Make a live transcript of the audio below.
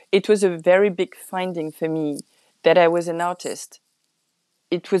it was a very big finding for me that I was an artist.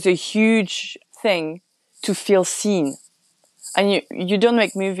 It was a huge thing to feel seen. And you don't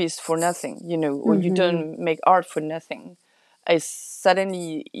make movies for nothing, or you don't make art for nothing.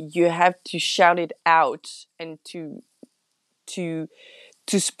 Suddenly you have to shout it out and to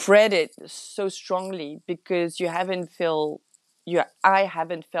spread it so strongly because I haven't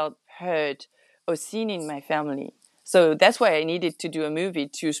felt heard or seen in my family. So that's why I needed to do a movie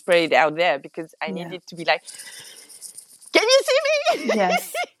to spread it out there, because I needed to be like, can you see me?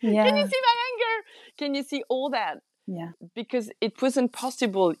 Yes. Yeah. Can you see my anger? Can you see all that? Yeah. Because it wasn't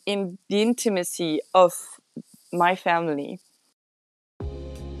possible in the intimacy of my family.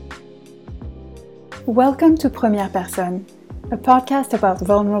 Welcome to Première Personne, a podcast about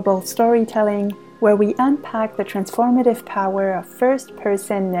vulnerable storytelling where we unpack the transformative power of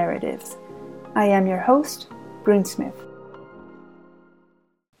first-person narratives. I am your host, Brune Smith.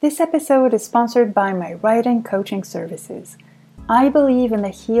 This episode is sponsored by my writing coaching services. I believe in the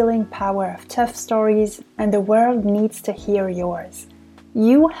healing power of tough stories, and the world needs to hear yours.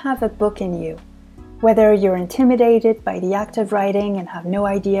 You have a book in you. Whether you're intimidated by the act of writing and have no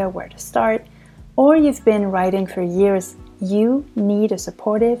idea where to start, or you've been writing for years, you need a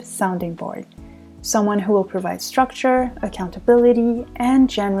supportive sounding board. Someone who will provide structure, accountability, and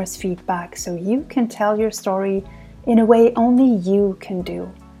generous feedback so you can tell your story in a way only you can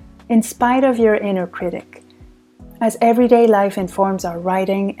do, in spite of your inner critic. As everyday life informs our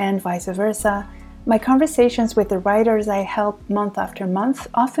writing and vice versa, my conversations with the writers I help month after month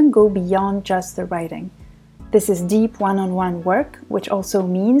often go beyond just the writing. This is deep one-on-one work, which also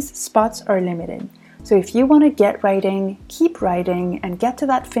means spots are limited. So if you want to get writing, keep writing, and get to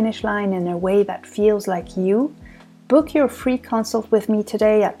that finish line in a way that feels like you, book your free consult with me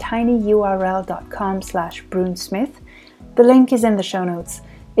today at tinyurl.com/brunesmith. The link is in the show notes.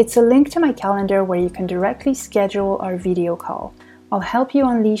 It's a link to my calendar where you can directly schedule our video call. I'll help you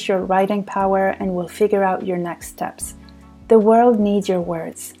unleash your writing power and we'll figure out your next steps. The world needs your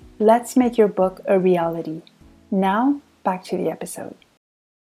words. Let's make your book a reality. Now, back to the episode.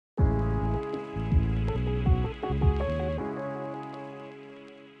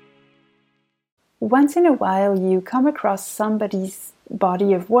 Once in a while, you come across somebody's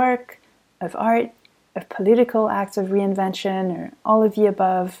body of work, of art, of political acts of reinvention, or all of the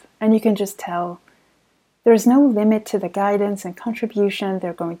above, and you can just tell. There's no limit to the guidance and contribution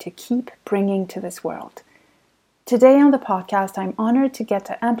they're going to keep bringing to this world. Today on the podcast, I'm honored to get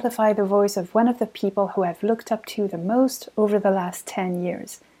to amplify the voice of one of the people who I've looked up to the most over the last 10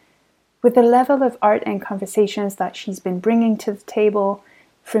 years. With the level of art and conversations that she's been bringing to the table,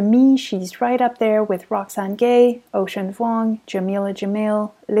 for me, she's right up there with Roxane Gay, Ocean Vuong, Jamila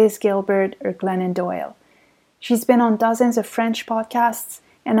Jamil, Liz Gilbert, or Glennon Doyle. She's been on dozens of French podcasts,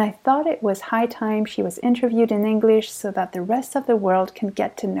 and I thought it was high time she was interviewed in English so that the rest of the world can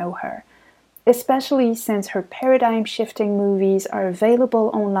get to know her, especially since her paradigm-shifting movies are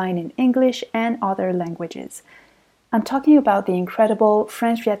available online in English and other languages. I'm talking about the incredible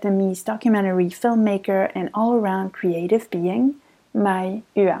French-Vietnamese documentary filmmaker and all-around creative being, Mai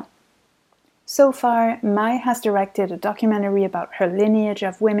Ua. So far, Mai has directed a documentary about her lineage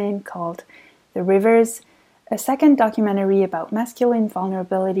of women called The Rivers, a second documentary about masculine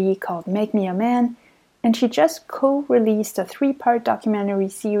vulnerability called Make Me a Man, and she just co-released a 3-part documentary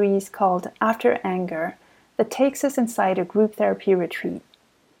series called After Anger that takes us inside a group therapy retreat.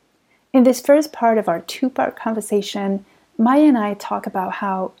 In this first part of our 2-part conversation, Mai and I talk about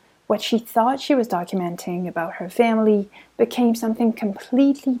how what she thought she was documenting about her family became something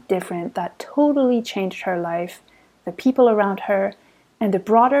completely different that totally changed her life, the people around her, and the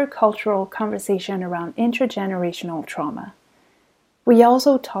broader cultural conversation around intergenerational trauma. We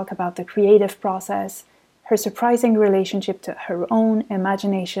also talk about the creative process, her surprising relationship to her own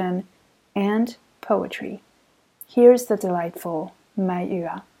imagination, and poetry. Here's the delightful Mai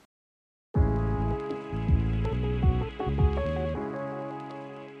Ua.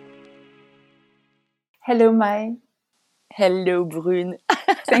 Hello, Mai. Hello, Brune.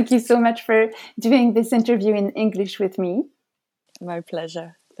 Thank you so much for doing this interview in English with me. My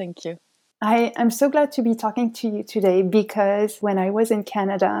pleasure. Thank you. I am so glad to be talking to you today because when I was in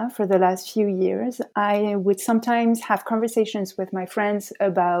Canada for the last few years, I would sometimes have conversations with my friends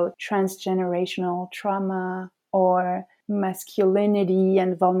about transgenerational trauma or masculinity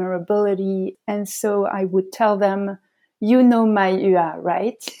and vulnerability. And so I would tell them, you know Mai Ua,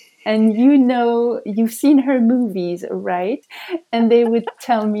 right? and you know, you've seen her movies, right? And they would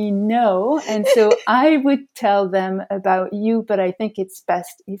tell me no. And so I would tell them about you, but I think it's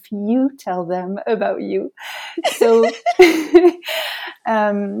best if you tell them about you. So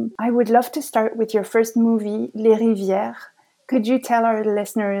I would love to start with your first movie, Les Rivières. Could you tell our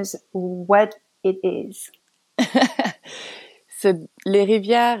listeners what it is? So Les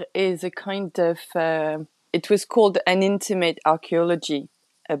Rivières is a kind of, it was called an intimate archaeology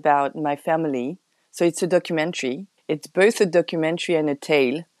about my family. So it's a documentary. It's both a documentary and a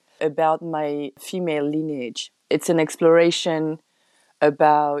tale about my female lineage. It's an exploration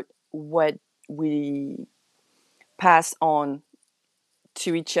about what we pass on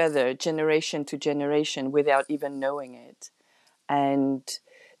to each other, generation to generation, without even knowing it. And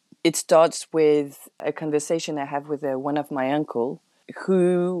it starts with a conversation I have with one of my uncle,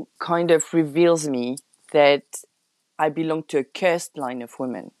 who kind of reveals me that I belong to a cursed line of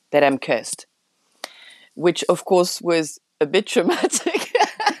women, that I'm cursed, which of course was a bit traumatic.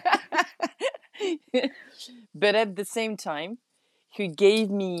 But at the same time, he gave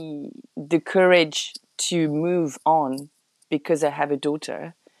me the courage to move on because I have a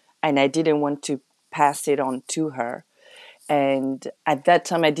daughter and I didn't want to pass it on to her. And at that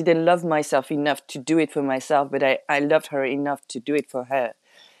time, I didn't love myself enough to do it for myself, but I loved her enough to do it for her.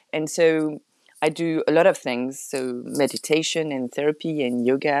 And so I do a lot of things, so meditation and therapy and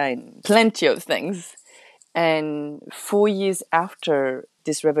yoga and plenty of things. And 4 years after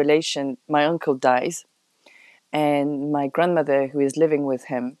this revelation, my uncle dies. And my grandmother, who is living with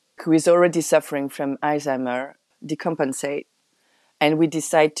him, who is already suffering from Alzheimer, decompensate. And we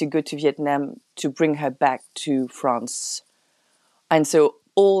decide to go to Vietnam to bring her back to France. And so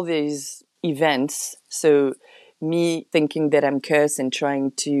all these events, so me thinking that I'm cursed and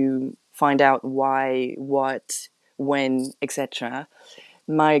trying to find out why, what, when, etc.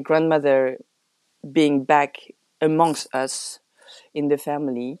 My grandmother being back amongst us in the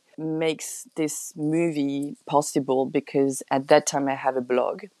family makes this movie possible because at that time I have a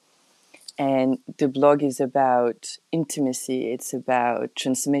blog. And the blog is about intimacy, it's about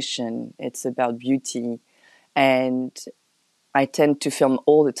transmission, it's about beauty. And I tend to film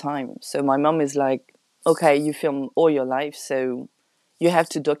all the time. So my mom is like, okay, you film all your life, so you have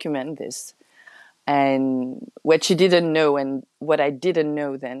to document this. And what she didn't know and what I didn't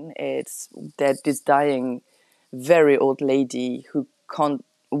know then is that this dying, very old lady who can't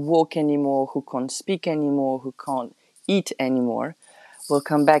walk anymore, who can't speak anymore, who can't eat anymore, will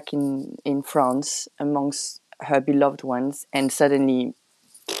come back in France amongst her beloved ones, and suddenly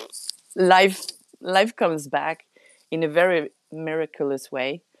life comes back in a very miraculous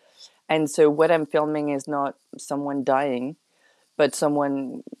way. And so what I'm filming is not someone dying, but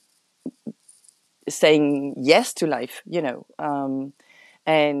someone saying yes to life, you know.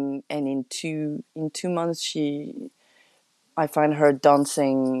 And in 2 months, I find her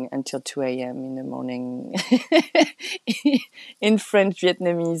dancing until 2 a.m. in the morning in French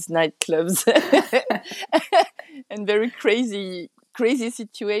Vietnamese nightclubs and very crazy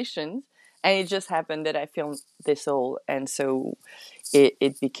situations. And it just happened that I filmed this all, and so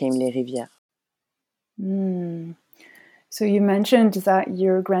it became Les Rivières. Mm. So you mentioned that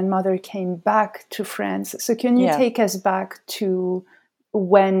your grandmother came back to France. So can you take us back to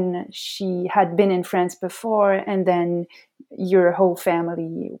when she had been in France before, and then your whole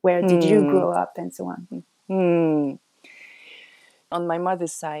family? Where did you grow up, and so on? On my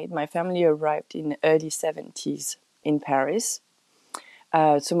mother's side, my family arrived in the early 70s in Paris.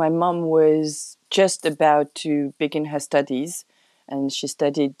 So my mom was just about to begin her studies, and she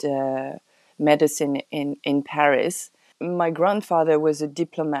studied medicine in Paris. My grandfather was a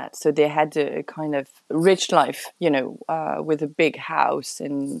diplomat, so they had a kind of rich life, you know, with a big house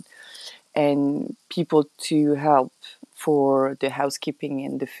and people to help for the housekeeping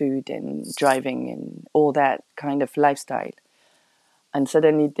and the food and driving and all that kind of lifestyle. And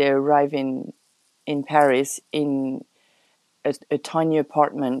suddenly they arrive in Paris in a tiny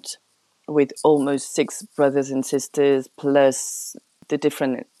apartment with almost 6 brothers and sisters, plus the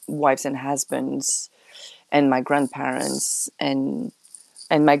different wives and husbands, and my grandparents, and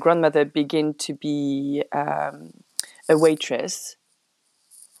my grandmother began to be a waitress,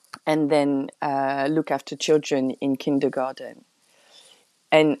 and then look after children in kindergarten.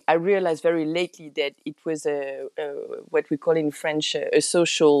 And I realized very lately that it was a what we call in French a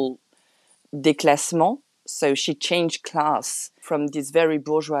social déclassement. So she changed class from this very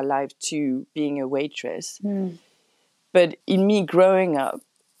bourgeois life to being a waitress. But in me growing up,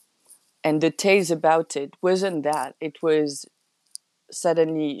 and the tales about it wasn't that. It was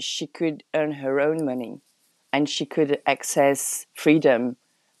suddenly she could earn her own money and she could access freedom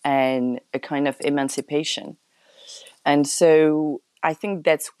and a kind of emancipation. And so I think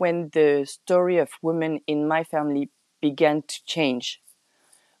that's when the story of women in my family began to change,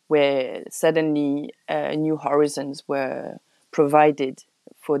 where suddenly new horizons were provided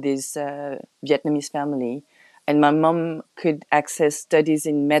for this Vietnamese family. And my mom could access studies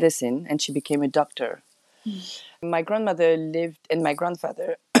in medicine, and she became a doctor. My grandmother lived, and my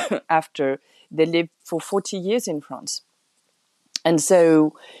grandfather, after, they lived for 40 years in France. And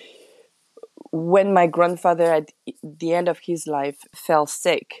so when my grandfather, at the end of his life, fell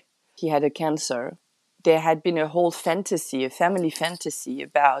sick, he had a cancer, there had been a whole fantasy, a family fantasy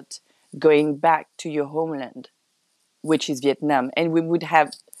about going back to your homeland, which is Vietnam. And we would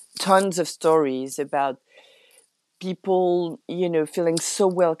have tons of stories about people, feeling so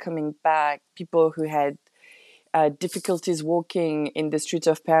welcoming back, people who had difficulties walking in the streets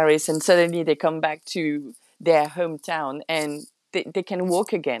of Paris, and suddenly they come back to their hometown and they can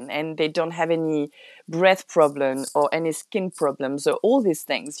walk again, and they don't have any breath problem or any skin problems or all these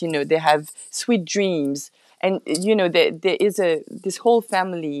things. They have sweet dreams, and there is this whole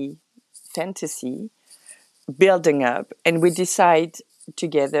family fantasy building up, and we decide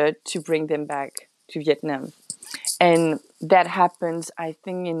together to bring them back to Vietnam. And that happens, I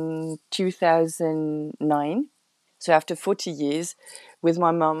think, in 2009. So after 40 years, with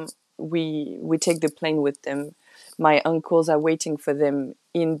my mom, we take the plane with them. My uncles are waiting for them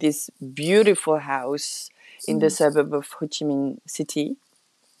in this beautiful house in the suburb of Ho Chi Minh City,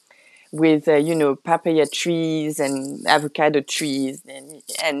 with papaya trees and avocado trees,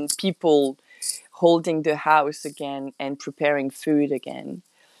 and people holding the house again and preparing food again.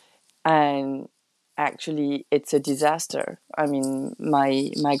 And actually, it's a disaster. I mean,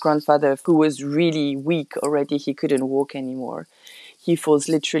 my grandfather, who was really weak already, he couldn't walk anymore. He falls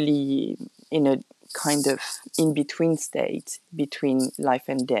literally in a kind of in-between state between life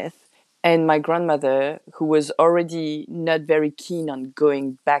and death. And my grandmother, who was already not very keen on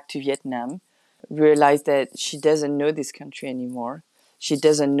going back to Vietnam, realized that she doesn't know this country anymore. She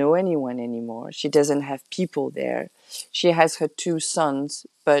doesn't know anyone anymore. She doesn't have people there. She has her 2 sons,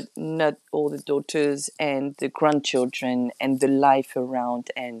 but not all the daughters and the grandchildren and the life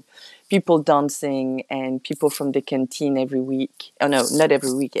around, and people dancing and people from the canteen every week. Oh no, not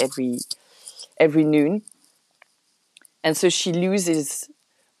every week, every noon. And so she loses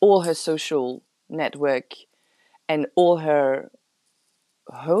all her social network and all her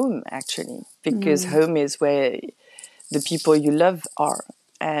home, actually, because home is where the people you love are.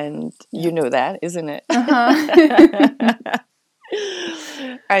 And you know that, isn't it?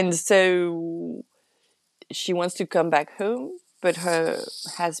 And so she wants to come back home, but her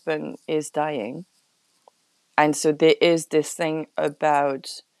husband is dying. And so there is this thing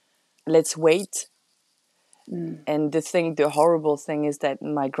about, let's wait. And the horrible thing is that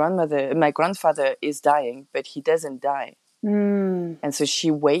my grandfather is dying, but he doesn't die. And so she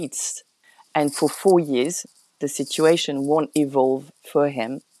waits. And for 4 years, the situation won't evolve for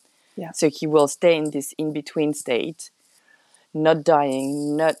him. Yeah. So he will stay in this in-between state, not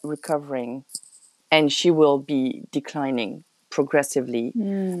dying, not recovering. And she will be declining progressively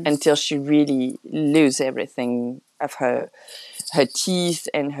until she really loses everything of her teeth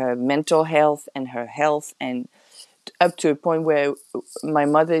and her mental health and her health, and up to a point where my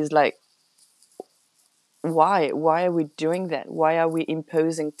mother is like, why are we doing that? Why are we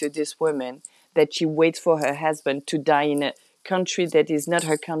imposing to this woman that she waits for her husband to die in a country that is not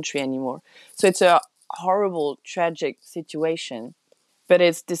her country anymore? So it's a horrible, tragic situation. But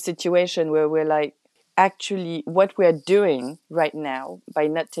it's the situation where we're like, actually, what we're doing right now by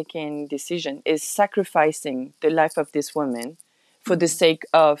not taking decision is sacrificing the life of this woman for the sake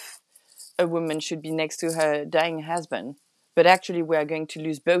of a woman should be next to her dying husband. But actually, we are going to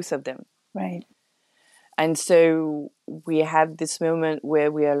lose both of them. Right. And so we have this moment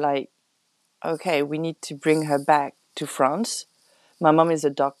where we are like, okay, we need to bring her back to France. My mom is a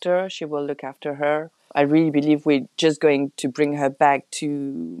doctor. She will look after her. I really believe we're just going to bring her back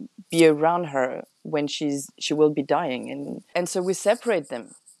to be around her when she will be dying. And so we separate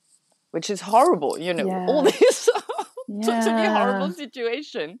them, which is horrible, Yeah. all this Yeah. totally horrible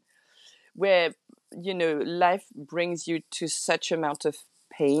situation where, life brings you to such amount of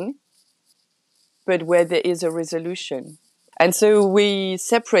pain, but where there is a resolution. And so we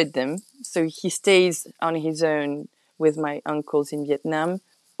separate them. So he stays on his own with my uncles in Vietnam.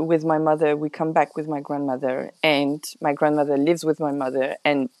 With my mother, we come back with my grandmother, and my grandmother lives with my mother.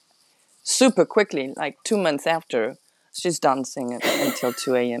 And super quickly, like 2 months after, she's dancing until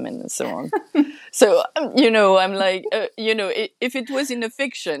 2 a.m. and so on. So, I'm like, if it was in a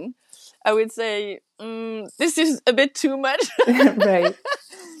fiction, I would say, this is a bit too much. Right.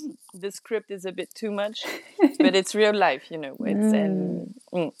 the script is a bit too much, but it's real life, you know.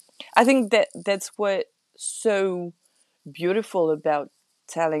 I think that's what so beautiful about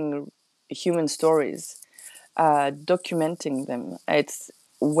telling human stories, documenting them. It's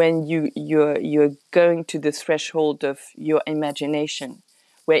when you're going to the threshold of your imagination,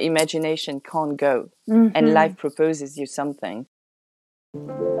 where imagination can't go, and life proposes you something.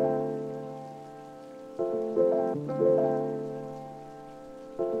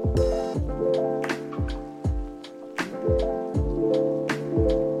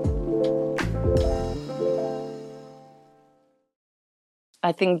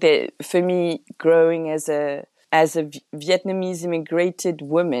 I think that for me, growing as a Vietnamese immigrated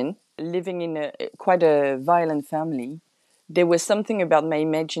woman living in quite a violent family, there was something about my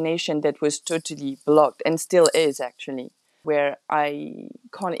imagination that was totally blocked, and still is actually, where I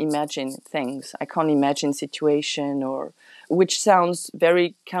can't imagine things. I can't imagine situation, or which sounds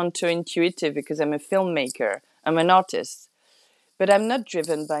very counterintuitive because I'm a filmmaker, I'm an artist, but I'm not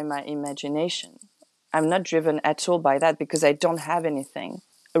driven by my imagination. I'm not driven at all by that because I don't have anything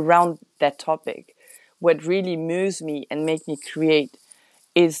around that topic. What really moves me and make me create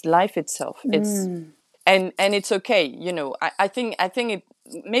is life itself. It's and it's okay, you know. I think it,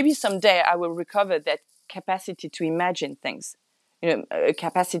 maybe someday I will recover that capacity to imagine things, you know, a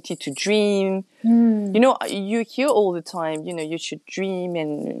capacity to dream. You know, you hear all the time, you know, you should dream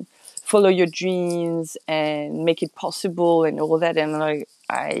and follow your dreams and make it possible and all that, and like,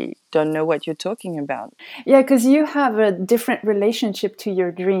 I don't know what you're talking about. Yeah, because you have a different relationship to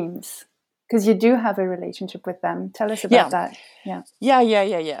your dreams. Because you do have a relationship with them. Tell us about that. Yeah.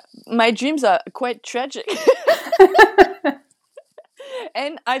 My dreams are quite tragic.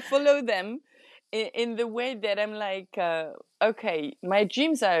 And I follow them in the way that I'm like, okay, my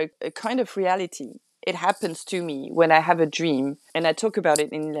dreams are a kind of reality. It happens to me when I have a dream. And I talk about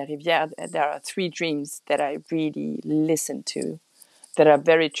it in La Rivière. There are 3 dreams that I really listen to that are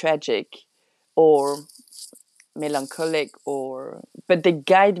very tragic or melancholic, but they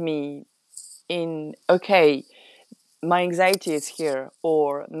guide me in, okay, my anxiety is here,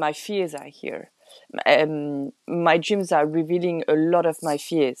 or my fears are here. My dreams are revealing a lot of my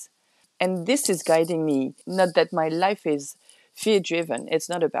fears. And this is guiding me. Not that my life is fear driven. It's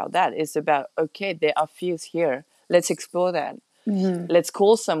not about that. It's about, okay, there are fears here. Let's explore that. Let's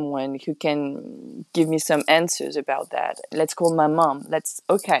call someone who can give me some answers about that. Let's call my mom.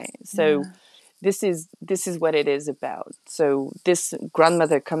 So this is what it is about. So this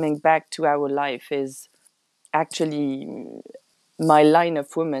grandmother coming back to our life is actually my line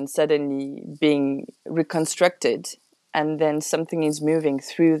of women suddenly being reconstructed, and then something is moving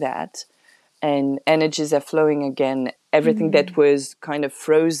through that, and energies are flowing again. Everything that was kind of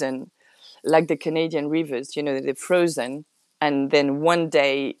frozen, like the Canadian rivers, you know, they're frozen, and then one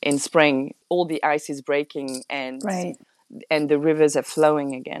day in spring all the ice is breaking, and the rivers are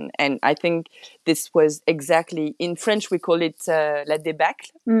flowing again. And I think this was exactly, in French we call it la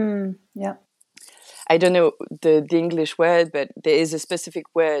débâcle. Yeah. I don't know the English word, but there is a specific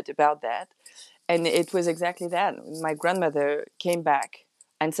word about that. And it was exactly that. My grandmother came back,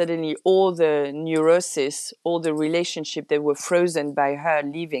 and suddenly all the neurosis, all the relationship that were frozen by her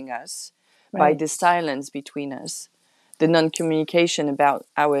leaving us, by the silence between us, the non-communication about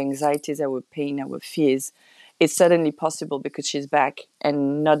our anxieties, our pain, our fears, it's suddenly possible because she's back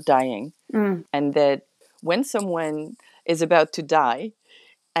and not dying. And that when someone is about to die,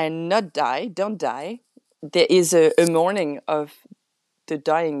 and don't die, there is a mourning of the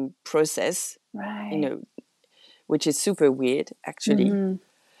dying process, you know, which is super weird, actually.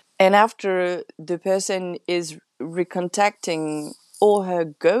 And after the person is recontacting all her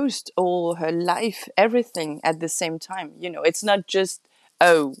ghost, all her life, everything at the same time, you know, it's not just,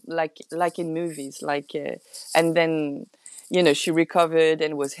 like in movies, and then, you know, she recovered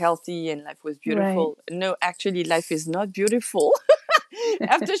and was healthy and life was beautiful. No, actually, life is not beautiful.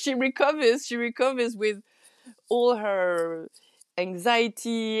 After she recovers with all her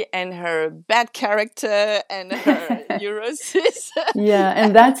anxiety and her bad character and her neurosis.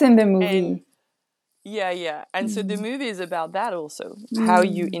 And that's in the movie. And so the movie is about that also, how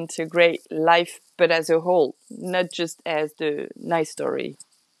you integrate life, but as a whole, not just as the nice story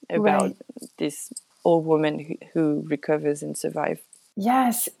about this old woman who recovers and survives.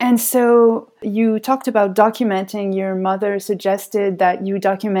 Yes. And so you talked about documenting. Your mother suggested that you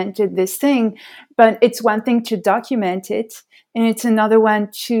documented this thing, but it's one thing to document it, and it's another one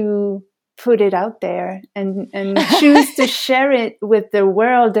to put it out there and choose to share it with the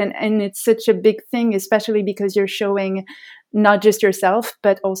world. And it's such a big thing, especially because you're showing not just yourself,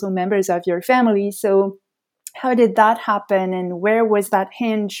 but also members of your family. So How did that happen, and where was that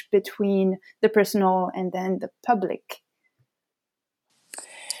hinge between the personal and then the public?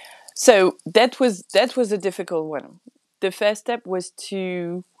 So that was a difficult one. The first step was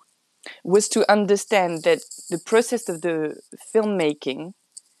to understand that the process of the filmmaking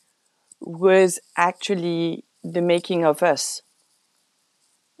was actually the making of us.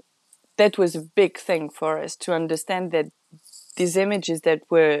 That was a big thing for us, to understand that these images that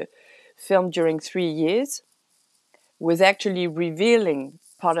were filmed during 3 years was actually revealing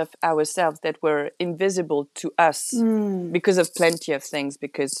part of ourselves that were invisible to us because of plenty of things,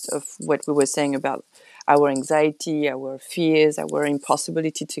 because of what we were saying about our anxiety, our fears, our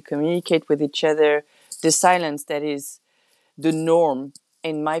impossibility to communicate with each other, the silence that is the norm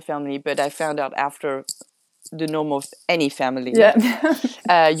in my family, but I found out after the norm of any family.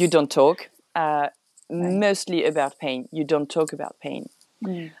 Yeah. You don't talk. Mostly about pain. You don't talk about pain.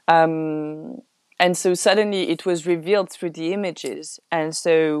 And so suddenly it was revealed through the images. And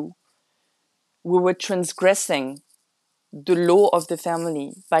so we were transgressing the law of the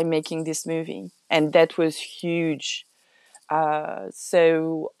family by making this movie. And that was huge.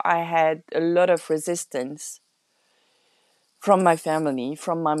 So I had a lot of resistance from my family,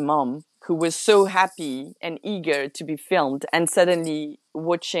 from my mom, who was so happy and eager to be filmed, and suddenly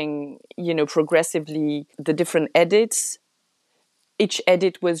watching, progressively the different edits. Each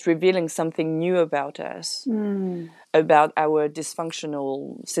edit was revealing something new about us, about our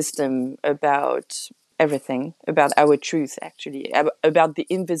dysfunctional system, about everything, about our truth, actually, about the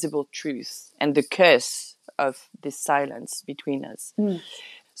invisible truth and the curse of this silence between us.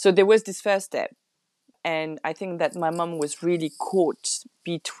 So there was this first step. And I think that my mom was really caught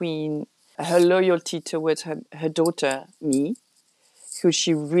between her loyalty towards her daughter, me, who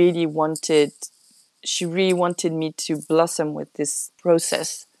she really wanted me to blossom with this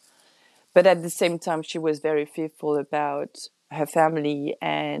process. But at the same time, she was very fearful about her family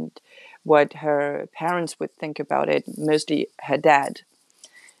and what her parents would think about it, mostly her dad.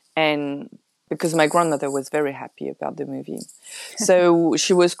 And because my grandmother was very happy about the movie. So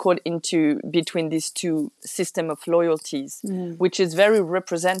she was caught into between these two system of loyalties, which is very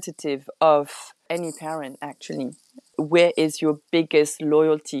representative of any parent, actually. Where is your biggest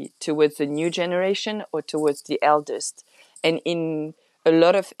loyalty, towards the new generation or towards the eldest? And in a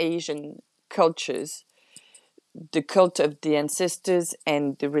lot of Asian cultures, the cult of the ancestors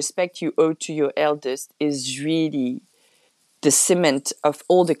and the respect you owe to your eldest is really the cement of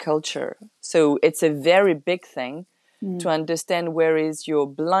all the culture. So it's a very big thing to understand where is your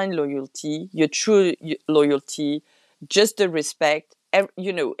blind loyalty, your true loyalty, just the respect.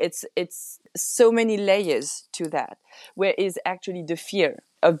 It's so many layers to that. Where is actually the fear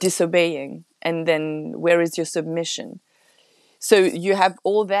of disobeying, and then where is your submission? So you have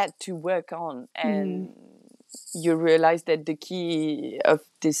all that to work on, and you realize that the key of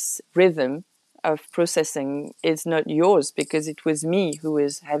this rhythm of processing is not yours, because it was me who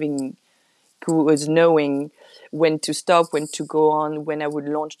was knowing when to stop, when to go on, when I would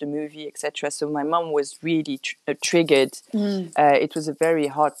launch the movie, etc. So my mom was really triggered. It was a very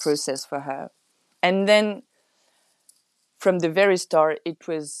hard process for her. And then from the very start, it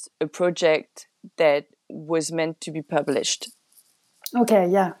was a project that was meant to be published. Okay,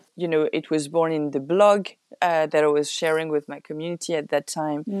 yeah. It was born in the blog that I was sharing with my community at that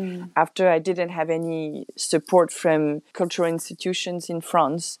time. After I didn't have any support from cultural institutions in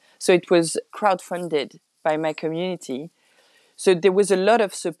France. So it was crowdfunded by my community. So there was a lot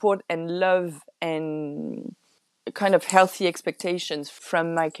of support and love and kind of healthy expectations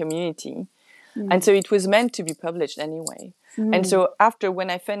from my community. And so it was meant to be published anyway. And so after, when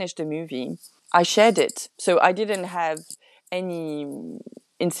I finished the movie, I shared it. So I didn't have any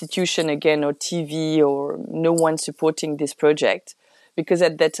institution again, or TV, or no one supporting this project, because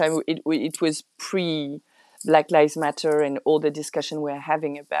at that time it was pre Black Lives Matter and all the discussion we're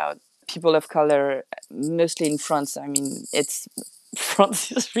having about people of color, mostly in France. I mean,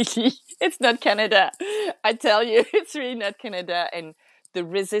 France is really, it's not Canada. I tell you, it's really not Canada. And the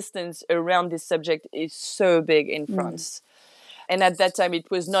resistance around this subject is so big in France. And at that time, it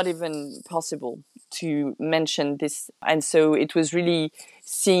was not even possible to mention this. And so it was really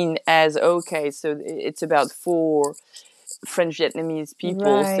seen as, okay, so it's about 4 French Vietnamese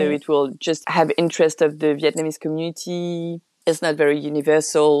people. Right. So it will just have interest of the Vietnamese community. It's not very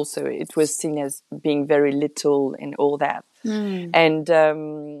universal. So it was seen as being very little and all that. And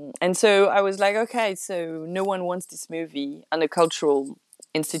so I was like, okay, so no one wants this movie on a cultural,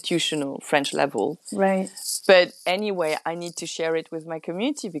 institutional French level. Right. But anyway, I need to share it with my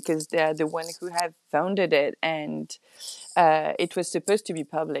community, because they're the one who have founded it. And it was supposed to be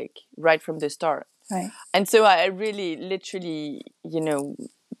public right from the start. Right. And so I really literally,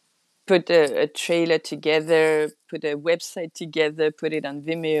 put a trailer together, put a website together, put it on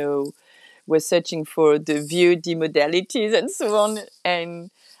Vimeo, was searching for the VOD modalities and so on.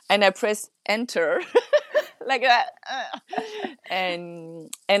 And I pressed enter like that. And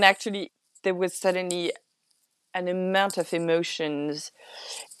actually there was suddenly an amount of emotions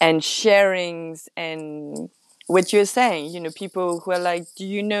and sharings and what you're saying, people who are like, do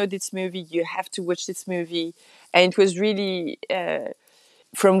you know this movie? You have to watch this movie. And it was really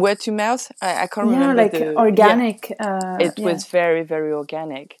from word to mouth. I can't remember like organic. It was very, very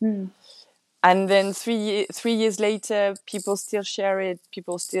organic. And then three years later, people still share it.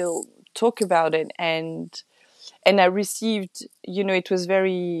 People still talk about it. And I received, it was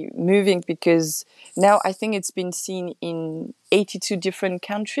very moving because now I think it's been seen in 82 different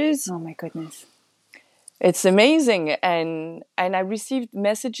countries. Oh my goodness. It's amazing. And I received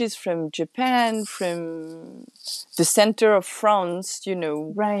messages from Japan, from the center of France,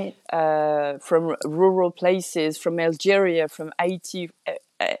 Right. From rural places, from Algeria, from Haiti.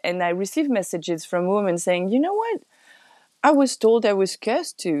 And I received messages from women saying, you know what? I was told I was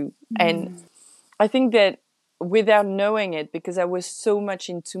cursed too. And I think that without knowing it, because I was so much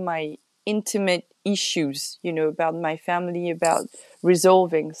into my intimate issues, about my family, about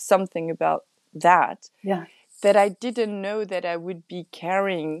resolving something about that, that I didn't know that I would be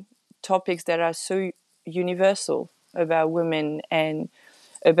carrying topics that are so universal about women and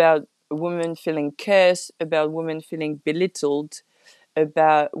about women feeling cursed, about women feeling belittled,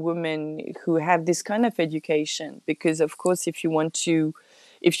 about women who have this kind of education. Because of course, if you want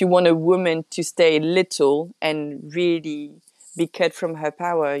a woman to stay little and really be cut from her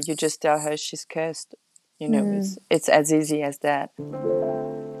power, you just tell her she's cursed. It's as easy as that.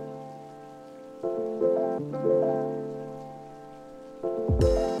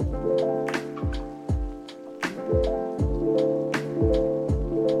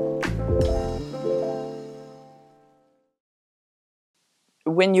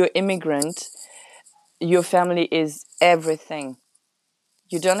 When you're immigrant, your family is everything.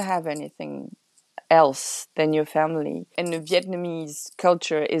 You don't have anything else than your family. And the Vietnamese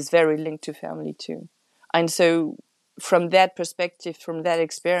culture is very linked to family too. And so from that perspective, from that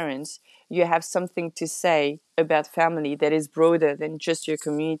experience, you have something to say about family that is broader than just your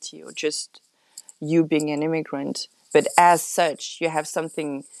community or just you being an immigrant. But as such, you have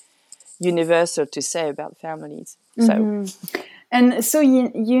something universal to say about families. So, and so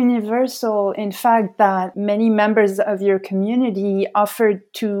universal, in fact, that many members of your community offered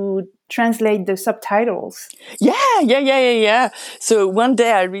to translate the subtitles. Yeah. So one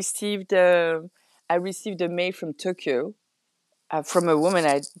day I received a mail from Tokyo from a woman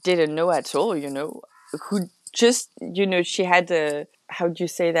I didn't know at all, who just, she had how do you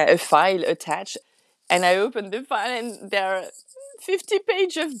say that, a file attached. And I opened the file and there are 50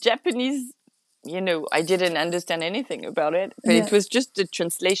 pages of Japanese. I didn't understand anything about it, but it was just the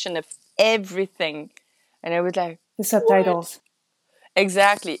translation of everything. And I was like, the subtitles. What?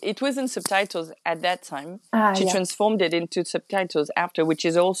 Exactly. It wasn't subtitles at that time. She transformed it into subtitles after, which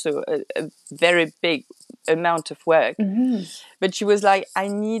is also a very big amount of work. But she was like, I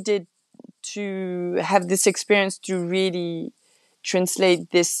needed to have this experience to really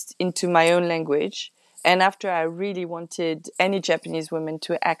translate this into my own language. And after, I really wanted any Japanese woman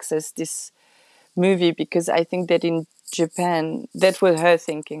to access this movie, because I think that in Japan, that was her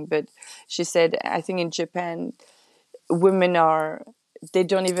thinking, but she said, I think in Japan, women they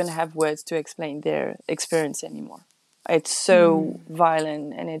don't even have words to explain their experience anymore. It's so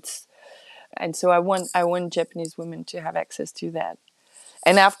violent, and so I want Japanese women to have access to that.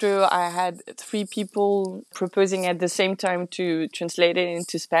 And after, I had 3 people proposing at the same time to translate it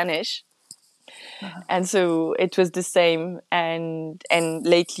into Spanish. And so it was the same, and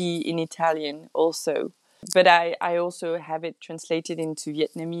lately in Italian also. But I also have it translated into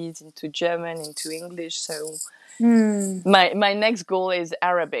Vietnamese, into German, into English. So my next goal is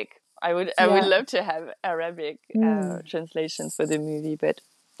Arabic. I would love to have Arabic translation for the movie. But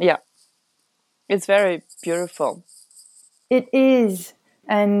yeah, it's very beautiful. It is.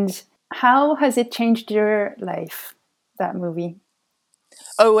 And how has it changed your life, that movie?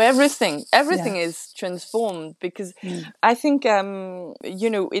 Oh, everything is transformed, because I think,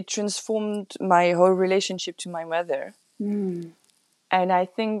 it transformed my whole relationship to my mother. And I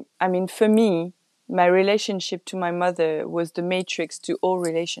think, for me, my relationship to my mother was the matrix to all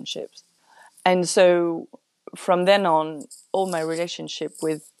relationships. And so from then on, all my relationship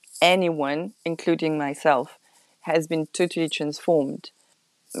with anyone, including myself, has been totally transformed.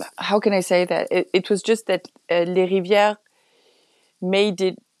 How can I say that? It was just that Les Rivières made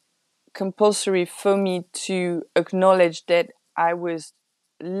it compulsory for me to acknowledge that I was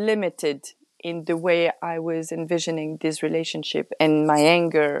limited in the way I was envisioning this relationship and my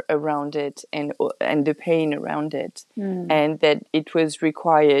anger around it and the pain around it. And that it was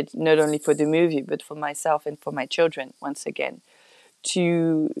required not only for the movie but for myself and for my children once again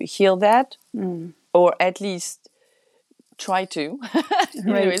to heal that, or at least try to.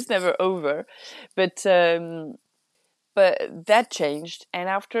 Right. It's never over, but that changed. And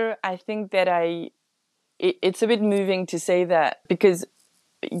after, I think that it's a bit moving to say that, because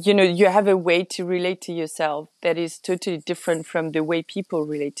you have a way to relate to yourself that is totally different from the way people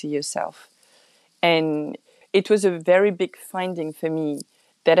relate to yourself. And it was a very big finding for me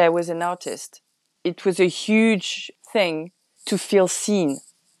that I was an artist. It was a huge thing to feel seen.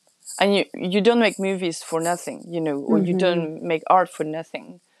 And you don't make movies for nothing, or you don't make art for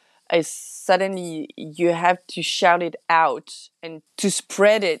nothing. Suddenly you have to shout it out and to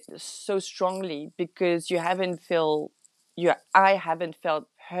spread it so strongly, because I haven't felt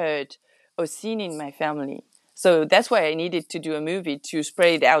heard or seen in my family. So that's why I needed to do a movie to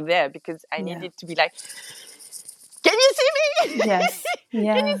spread it out there, because I needed to be like, can you see me? Yes.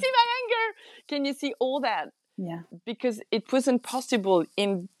 Yeah. Can you see my anger? Can you see all that? Yeah. Because it wasn't possible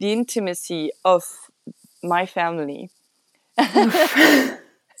in the intimacy of my family.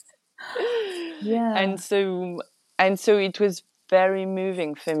 Yeah. And so it was very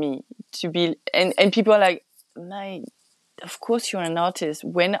moving for me to be, and people are like, of course you're an artist.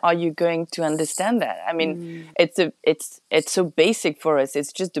 When are you going to understand that? I mean, it's so basic for us.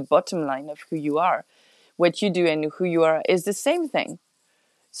 It's just the bottom line of who you are. What you do and who you are is the same thing.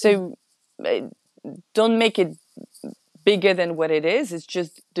 So don't make it bigger than what it is. It's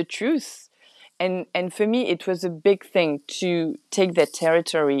just the truth. And for me, it was a big thing to take that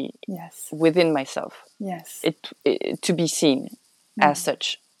territory Yes. within myself. Yes. It to be seen as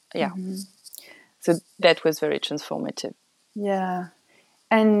such. Yeah. So that was very transformative. Yeah.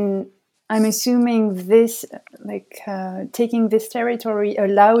 And I'm assuming this, taking this territory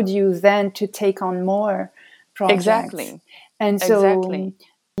allowed you then to take on more projects. Exactly. And so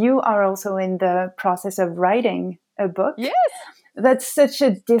you are also in the process of writing a book. Yes. That's such a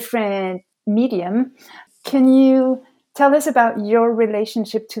different medium. Can you tell us about your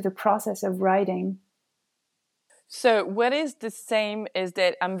relationship to the process of writing? So what is the same is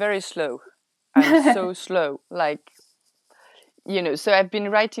that I'm very slow. I'm so slow. So I've been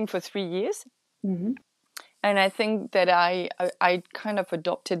writing for 3 years. And I think that I kind of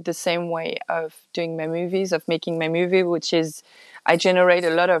adopted the same way of doing my movies, of making my movie, which is I generate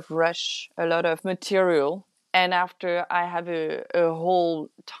a lot of rush, a lot of material. And after I have a whole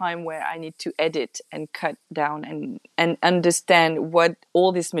time where I need to edit and cut down and understand what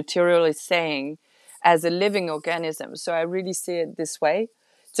all this material is saying as a living organism. So I really see it this way.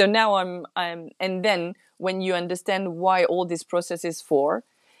 So now and then when you understand why all this process is for,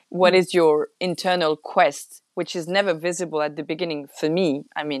 what is your internal quest, which is never visible at the beginning for me.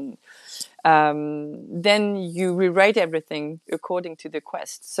 I mean, then you rewrite everything according to the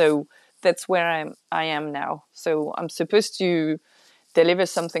quest. So that's where I am now. So I'm supposed to deliver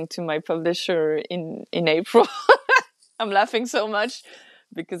something to my publisher in April. I'm laughing so much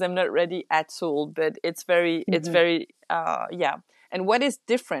because I'm not ready at all, but it's very, yeah. And what is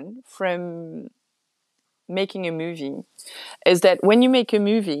different from making a movie is that when you make a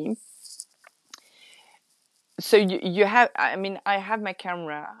movie, so you have, I mean, I have my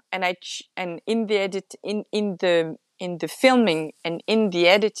camera and and in the edit, in the filming and in the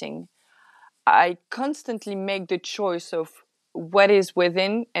editing, I constantly make the choice of what is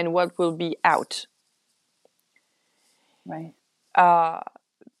within and what will be out. Right. And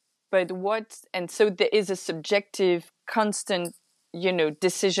so there is a subjective, constant,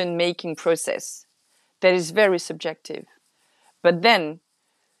 decision-making process that is very subjective. But then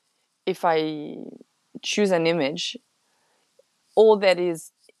if I choose an image, all that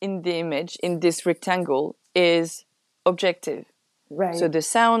is in the image, in this rectangle, is objective. Right. So the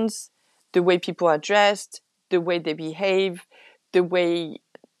sounds, the way people are dressed, the way they behave, the way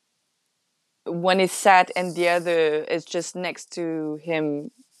one is sat and the other is just next to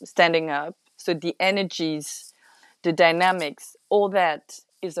him standing up. So the energies, the dynamics, all that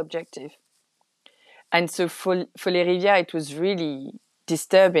is objective. And so for Les Rivières, it was really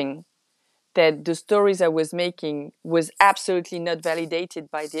disturbing that the stories I was making was absolutely not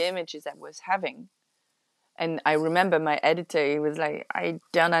validated by the images I was having. And I remember my editor, he was like, I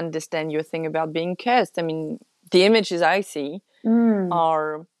don't understand your thing about being cursed. I mean, the images I see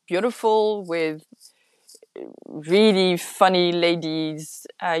are beautiful with really funny ladies.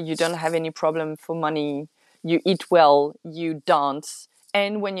 You don't have any problem for money. You eat well, you dance,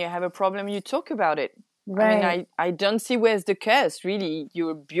 And when you have a problem, you talk about it. Right. I mean, I don't see where's the curse, really.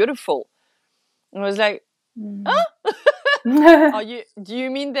 You're beautiful. And I was like, do you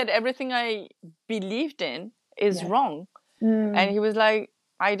mean that everything I believed in is wrong? And he was like,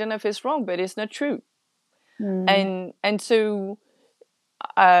 I don't know if it's wrong, but it's not true. And so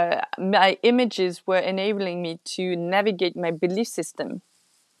my images were enabling me to navigate my belief system,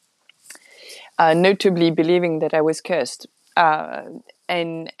 notably believing that I was cursed,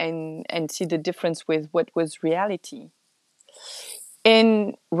 and see the difference with what was reality.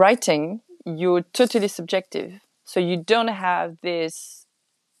 In writing, you're totally subjective, so you don't have this,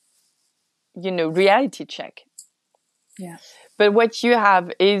 reality check. Yeah. But what you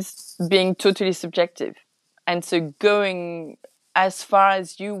have is being totally subjective, and so going as far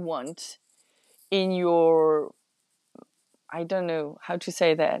as you want in your, I don't know how to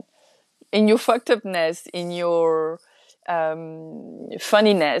say that, in your fucked upness, in your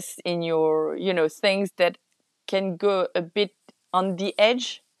funniness, in your, things that can go a bit on the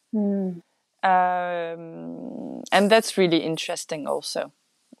edge. And that's really interesting also,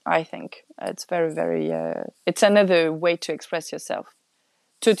 I think. It's very, very, it's another way to express yourself.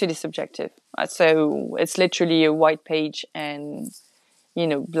 Totally subjective. So it's literally a white page and,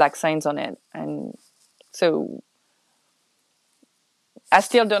 black signs on it. And so I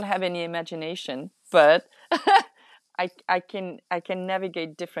still don't have any imagination, but I can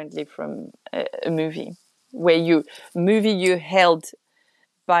navigate differently from a movie where you're held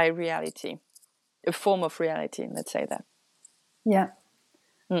by reality, a form of reality. Let's say that. Yeah.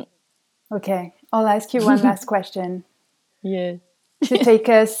 Okay. I'll ask you one last question. Yeah. To take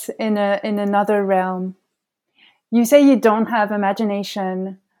us in another realm. You say you don't have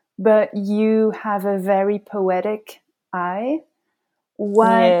imagination, but you have a very poetic eye.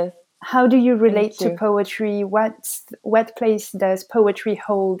 Yes. How do you relate to poetry? What place does poetry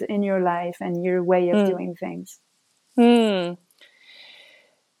hold in your life and your way of doing things?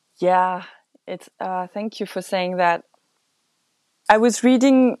 Yeah, it's. Thank you for saying that. I was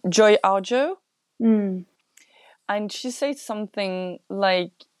reading Joy Arjo, and she said something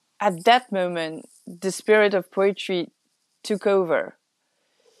like, "At that moment, the spirit of poetry took over."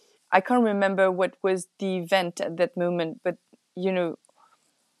 I can't remember what was the event at that moment, but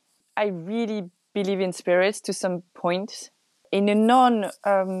I really believe in spirits to some point. In a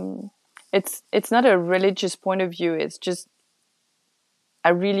it's not a religious point of view. It's just I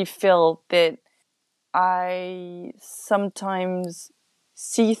really feel that I sometimes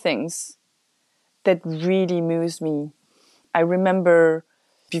see things that really moves me. I remember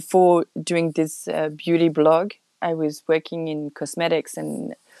before doing this beauty blog, I was working in cosmetics,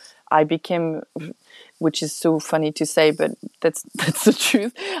 and I became, which is so funny to say, but that's the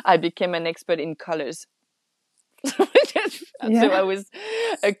truth. I became an expert in colors. So I was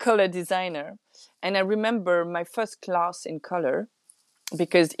a color designer, and I remember my first class in color,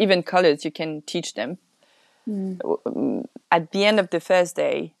 because even colors you can teach them. At the end of the first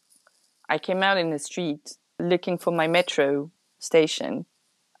day, I came out in the street looking for my metro station,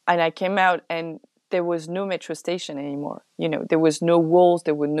 and I came out and there was no metro station anymore. There was no walls,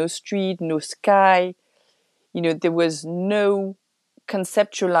 there was no street, no sky. There was no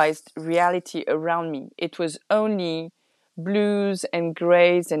conceptualized reality around me. It was only blues and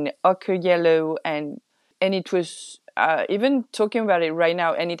grays and ochre yellow, and it was even talking about it right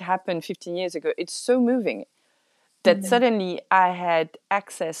now, and it happened 15 years ago. It's so moving that suddenly I had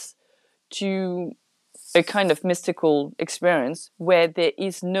access to a kind of mystical experience where there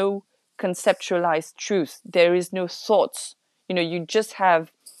is no conceptualized truth. There is no thoughts. You just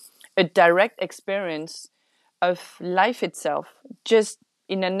have a direct experience of life itself, just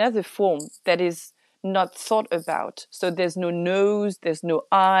in another form that is not thought about. So there's no nose, there's no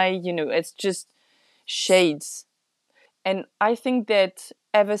eye, it's just shades. And I think that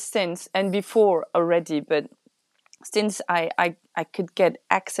ever since, and before already, but since I could get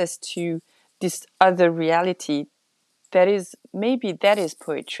access to this other reality, that is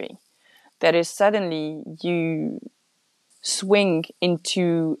poetry. That is suddenly you swing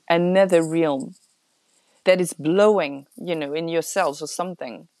into another realm that is blowing, in your cells or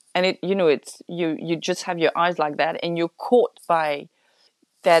something. And it's you just have your eyes like that, and you're caught by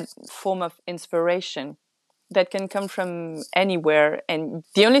that form of inspiration that can come from anywhere. And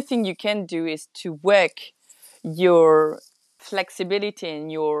the only thing you can do is to work your flexibility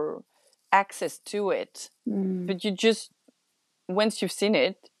and your access to it. But you just, once you've seen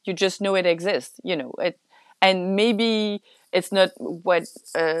it, you just know it exists, and maybe it's not what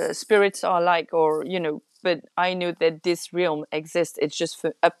spirits are like, or, but I know that this realm exists. It's just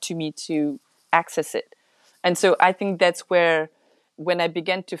up to me to access it. And so I think that's where when I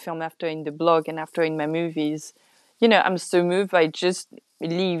began to film after in the blog and after in my movies, I'm so moved by just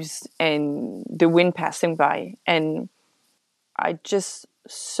leaves and the wind passing by. And I just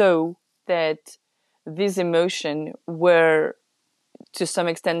saw that these emotions were to some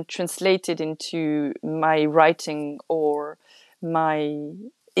extent translated into my writing or my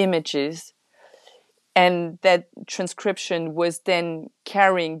images, and that transcription was then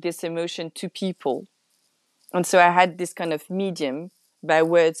carrying this emotion to people. And so I had this kind of medium by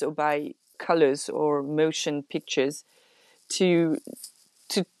words or by colors or motion pictures to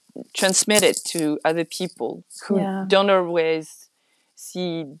transmit it to other people who don't always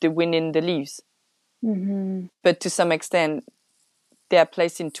see the wind in the leaves. Mm-hmm. But to some extent, they are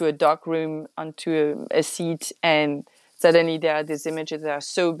placed into a dark room onto a seat, and suddenly there are these images that are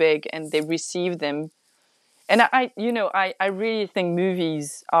so big, and they receive them. And I really think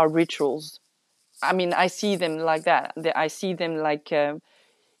movies are rituals. I mean, I see them like that. I see them like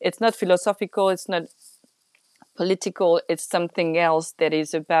it's not philosophical, it's not political, it's something else that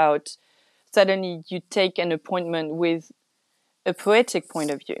is about suddenly you take an appointment with a poetic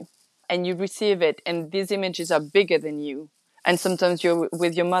point of view and you receive it, and these images are bigger than you. And sometimes you're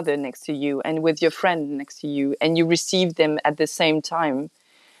with your mother next to you and with your friend next to you, and you receive them at the same time.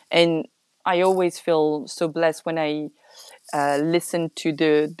 And I always feel so blessed when I listen to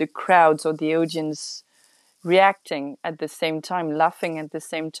the crowds or the audience reacting at the same time, laughing at the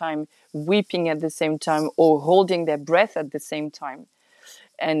same time, weeping at the same time, or holding their breath at the same time.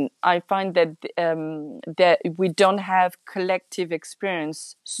 And I find that that we don't have collective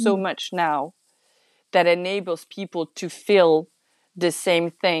experience so much now that enables people to feel the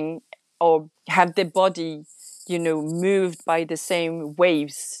same thing or have their body, moved by the same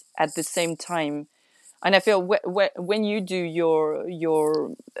waves at the same time. And I feel when you do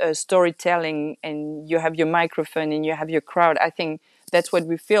your storytelling and you have your microphone and you have your crowd, I think that's what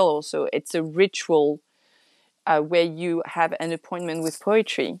we feel also. It's a ritual where you have an appointment with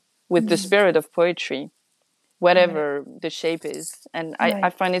poetry, with the spirit of poetry, whatever the shape is. And I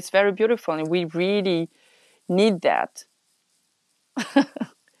find it's very beautiful, and we really need that.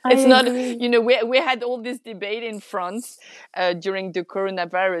 It's not, we had all this debate in France during the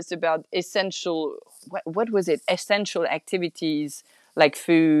coronavirus about essential, what was it? Essential activities like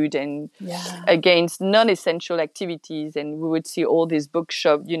food, and against non-essential activities. And we would see all these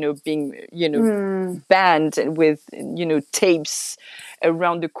bookshops, being, banned with, tapes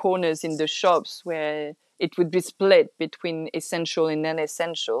around the corners in the shops where it would be split between essential and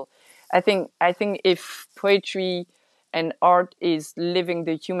non-essential. I think if poetry and art is living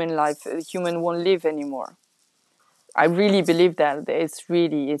the human life, the human won't live anymore. I really believe that it's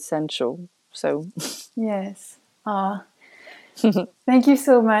really essential. So yes. Thank you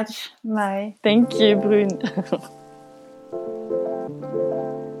so much, Mai. Thank you, Brune.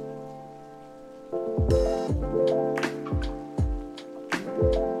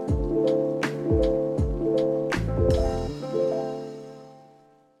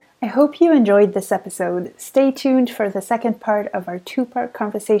 I hope you enjoyed this episode. Stay tuned for the second part of our two-part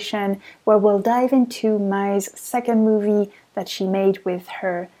conversation where we'll dive into Mai's second movie that she made with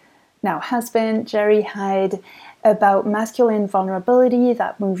her now husband, Jerry Hyde, about masculine vulnerability.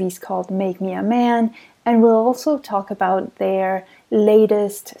 That movie's called Make Me a Man. And we'll also talk about their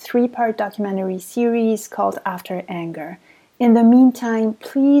latest three-part documentary series called After Anger. In the meantime,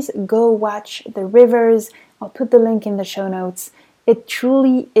 please go watch The Rivers. I'll put the link in the show notes. It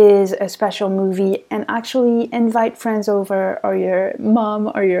truly is a special movie, and actually invite friends over, or your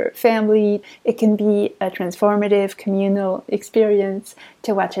mom or your family. It can be a transformative communal experience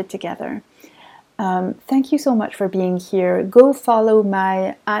to watch it together. Thank you so much for being here. Go follow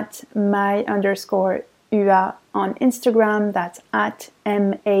Mai at Mai_UA on Instagram. That's at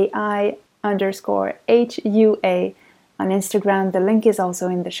MAI_HUA on Instagram. The link is also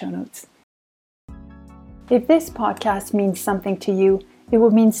in the show notes. If this podcast means something to you, it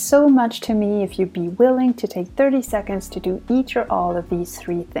would mean so much to me if you'd be willing to take 30 seconds to do each or all of these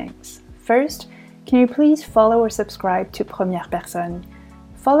three things. First, can you please follow or subscribe to Première Personne?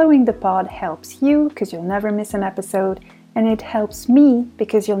 Following the pod helps you because you'll never miss an episode, and it helps me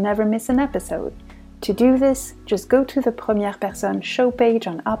because you'll never miss an episode. To do this, just go to the Première Personne show page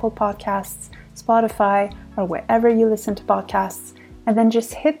on Apple Podcasts, Spotify, or wherever you listen to podcasts, and then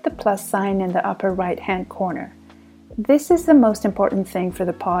just hit the plus sign in the upper right-hand corner. This is the most important thing for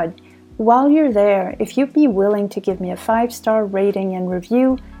the pod. While you're there, if you'd be willing to give me a 5-star rating and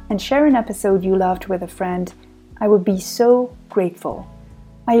review and share an episode you loved with a friend, I would be so grateful.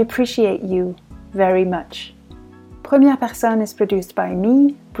 I appreciate you very much. Première Personne is produced by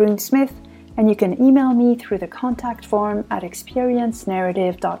me, Brune Smith, And you can email me through the contact form at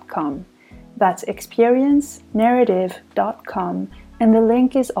experiencenarrative.com. That's experiencenarrative.com, and the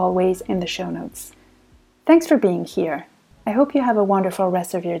link is always in the show notes. Thanks for being here. I hope you have a wonderful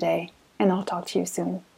rest of your day, and I'll talk to you soon.